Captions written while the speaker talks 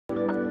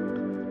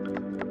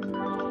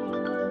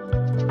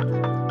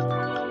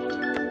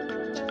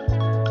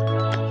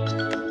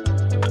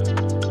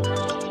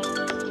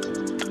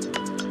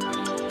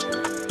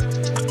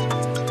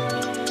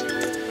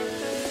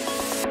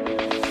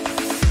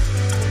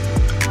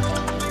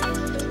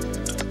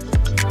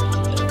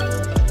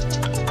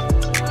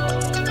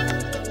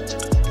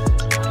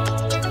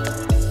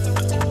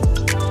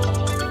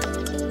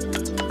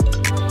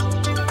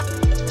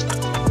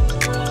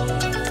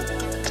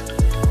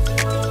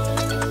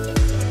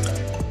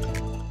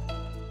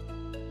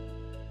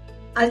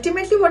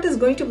ultimately what is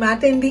going to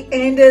matter in the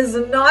end is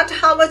not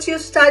how much you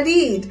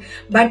studied,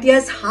 but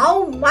yes,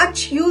 how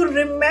much you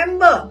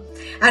remember.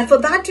 And for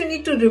that you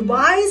need to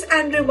revise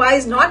and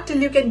revise, not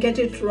till you can get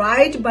it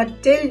right,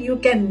 but till you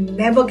can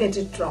never get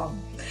it wrong.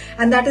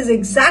 And that is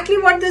exactly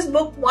what this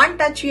book, One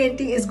Touch ENT,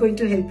 is going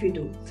to help you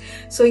do.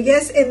 So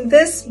yes, in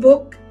this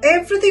book,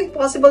 everything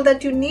possible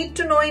that you need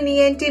to know in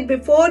ENT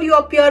before you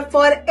appear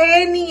for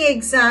any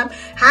exam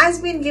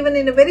has been given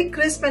in a very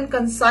crisp and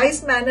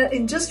concise manner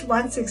in just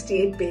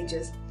 168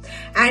 pages.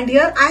 And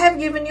here I have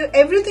given you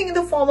everything in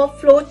the form of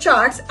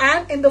flowcharts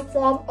and in the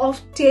form of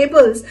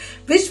tables,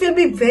 which will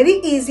be very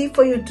easy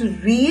for you to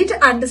read,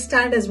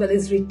 understand as well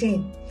as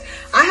retain.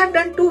 I have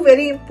done two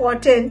very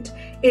important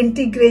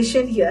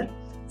integration here.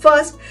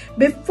 First,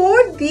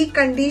 before the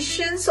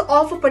conditions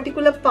of a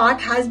particular part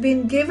has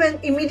been given,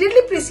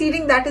 immediately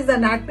preceding that is the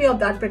anatomy of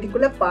that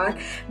particular part,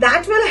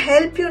 that will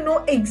help you know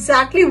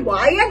exactly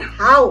why and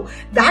how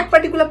that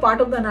particular part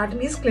of the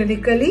anatomy is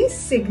clinically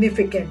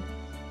significant.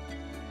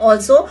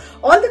 Also,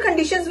 all the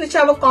conditions which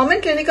have a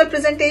common clinical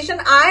presentation,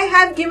 I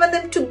have given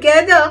them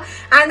together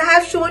and I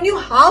have shown you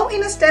how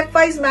in a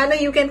stepwise manner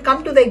you can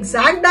come to the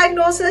exact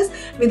diagnosis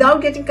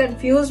without getting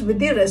confused with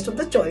the rest of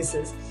the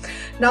choices.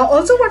 Now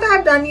also what I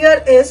have done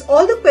here is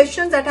all the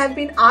questions that have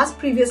been asked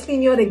previously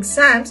in your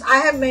exams, I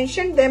have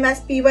mentioned them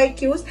as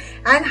PYQs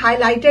and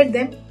highlighted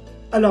them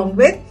along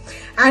with,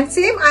 and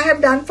same I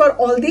have done for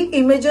all the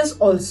images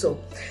also.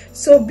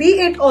 So be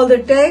it all the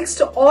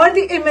text or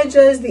the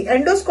images, the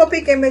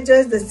endoscopic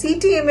images, the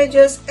CT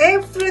images,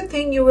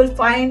 everything you will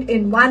find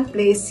in one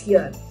place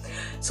here.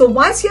 So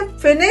once you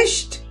have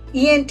finished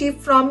ENT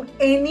from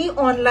any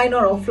online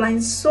or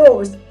offline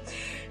source,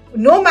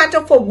 no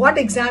matter for what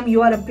exam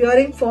you are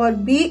appearing for,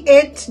 be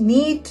it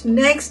NEET,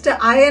 Next,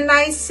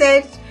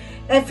 INI-CET,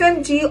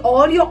 FMGE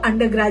or your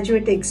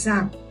undergraduate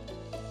exam,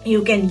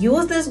 you can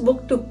use this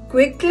book to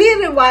quickly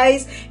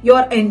revise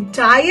your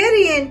entire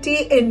ENT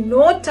in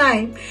no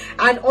time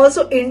and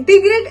also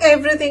integrate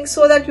everything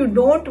so that you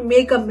don't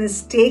make a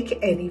mistake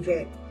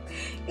anywhere.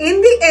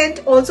 In the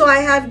end, also I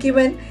have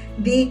given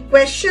the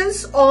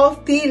questions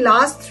of the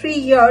last 3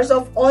 years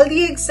of all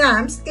the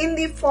exams in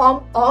the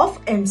form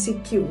of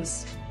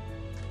MCQs.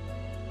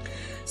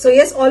 So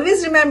yes,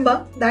 always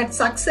remember that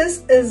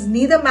success is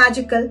neither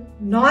magical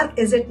nor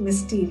is it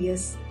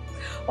mysterious.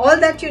 All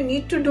that you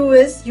need to do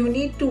is you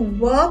need to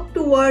work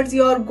towards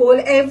your goal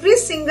every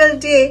single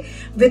day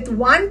with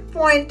one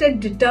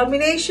pointed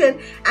determination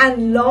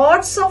and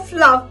lots of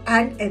love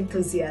and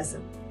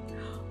enthusiasm.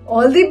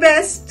 All the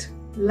best.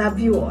 Love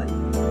you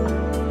all.